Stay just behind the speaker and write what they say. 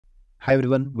Hi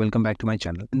everyone, welcome back to my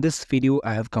channel. In this video,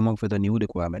 I have come up with a new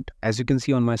requirement. As you can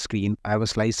see on my screen, I have a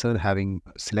slicer having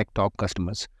select top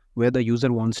customers where the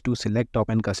user wants to select top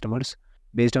n customers.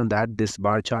 Based on that, this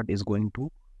bar chart is going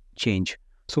to change.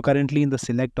 So currently in the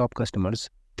select top customers,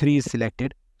 3 is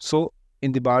selected. So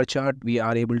in the bar chart, we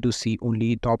are able to see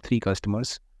only top 3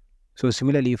 customers. So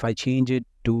similarly, if I change it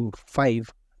to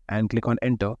 5 and click on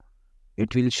enter,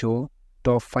 it will show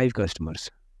top 5 customers.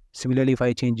 Similarly, if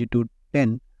I change it to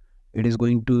 10, it is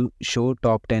going to show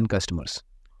top 10 customers.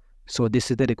 So this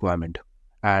is the requirement,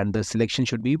 and the selection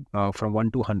should be from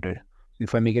 1 to 100.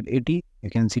 If I make it 80, you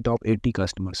can see top 80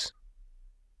 customers.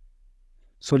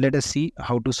 So let us see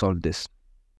how to solve this.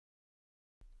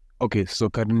 Okay, so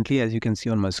currently as you can see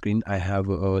on my screen, I have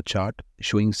a chart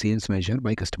showing sales measure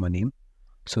by customer name.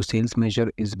 So sales measure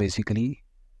is basically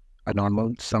a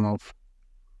normal sum of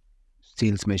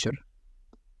sales measure.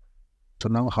 So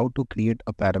now how to create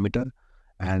a parameter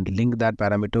and link that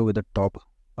parameter with the top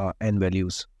n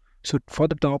values. So for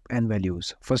the top n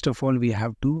values, first of all, we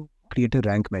have to create a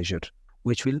rank measure,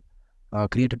 which will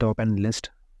create a top n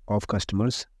list of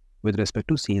customers with respect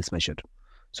to sales measure.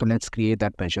 So let's create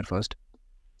that measure first.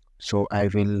 So I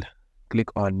will click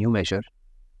on new measure.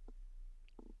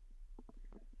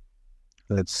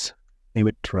 Let's name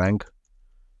it rank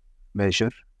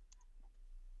measure.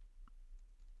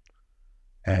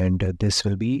 And this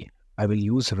will be, I will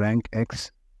use rank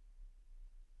X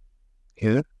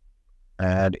here,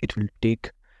 and it will take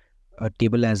a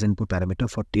table as input parameter.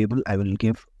 For table, I will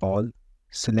give all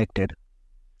selected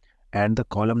and the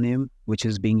column name which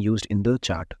is being used in the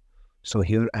chart. So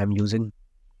here I am using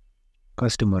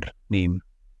customer name.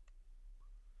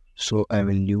 So I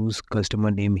will use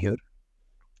customer name here.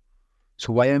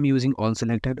 So why I am using all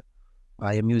selected?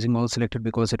 I am using all selected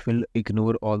because it will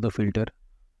ignore all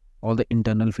the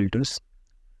internal filters.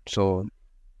 So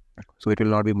it will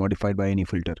not be modified by any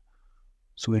filter.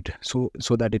 So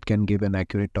that it can give an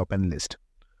accurate top n list.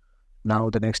 Now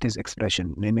the next is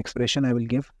expression. In expression, I will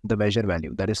give the measure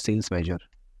value, that is sales measure.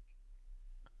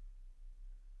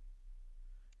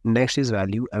 Next is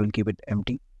value, I will keep it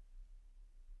empty.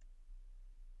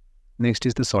 Next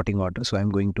is the sorting order. So I'm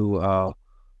going to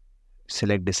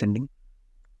select descending,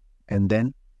 and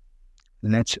then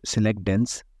let's select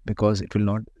dense because it will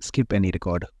not skip any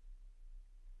record.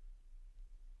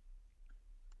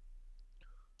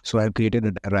 So I've created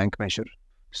a rank measure.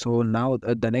 So now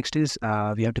the next is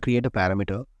we have to create a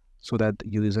parameter so that the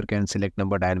user can select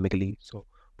number dynamically. So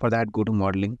for that, go to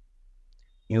modeling,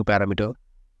 new parameter,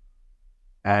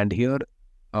 and here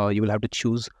you will have to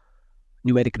choose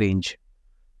numeric range.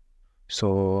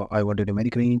 So I want a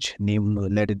numeric range, name,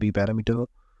 let it be parameter,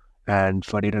 and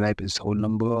for data type is whole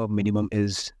number, minimum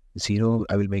is 0,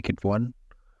 I will make it 1,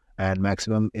 and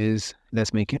maximum is,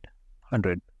 let's make it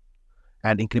 100,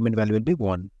 and increment value will be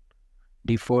 1.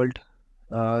 Default,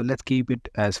 let's keep it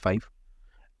as 5.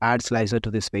 Add slicer to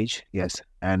this page, yes,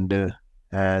 and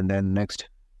then next,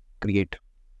 create.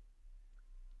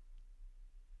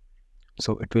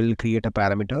 So it will create a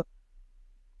parameter,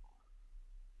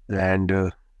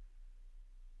 and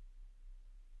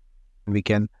we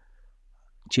can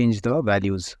change the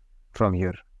values from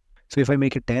here. So if I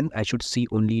make it 10, I should see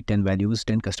only 10 values,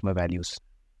 10 customer values.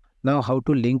 Now how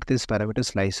to link this parameter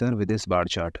slicer with this bar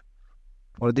chart?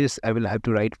 For this, I will have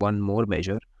to write one more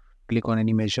measure. Click on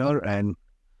any measure and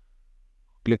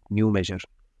click new measure.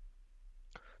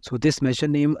 So this measure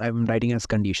name I'm writing as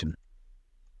condition.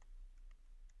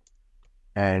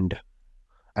 And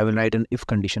I will write an if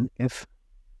condition, if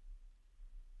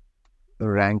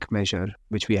rank measure,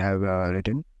 which we have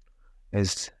written,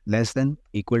 is less than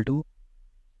equal to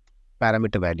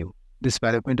parameter value. This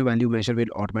parameter value measure will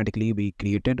automatically be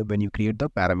created when you create the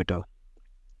parameter.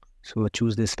 So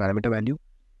choose this parameter value.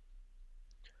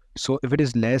 So if it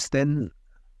is less than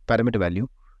parameter value,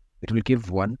 it will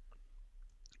give 1,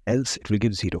 else it will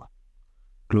give 0.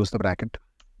 Close the bracket,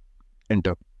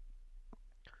 enter.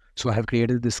 So I have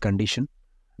created this condition.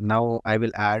 Now I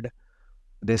will add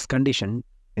this condition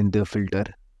in the filter,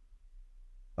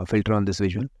 a filter on this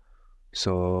visual.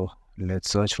 So let's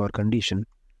search for condition,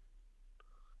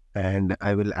 and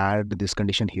I will add this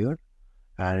condition here,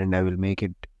 and I will make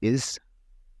it is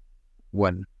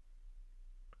 1.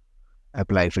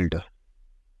 Apply filter.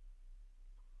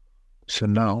 So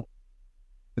now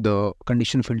the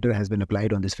condition filter has been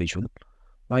applied on this visual.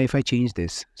 Now if I change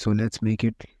this, so let's make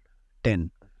it 10.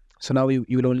 So now you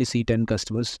will only see 10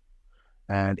 customers,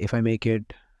 and if I make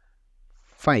it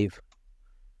 5,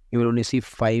 you will only see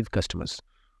 5 customers.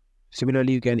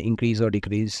 Similarly, you can increase or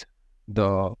decrease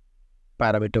the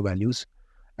parameter values,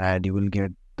 and you will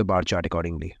get the bar chart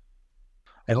accordingly.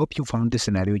 I hope you found this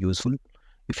scenario useful.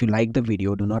 If you like the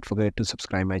video, do not forget to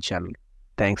subscribe my channel.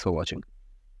 Thanks for watching.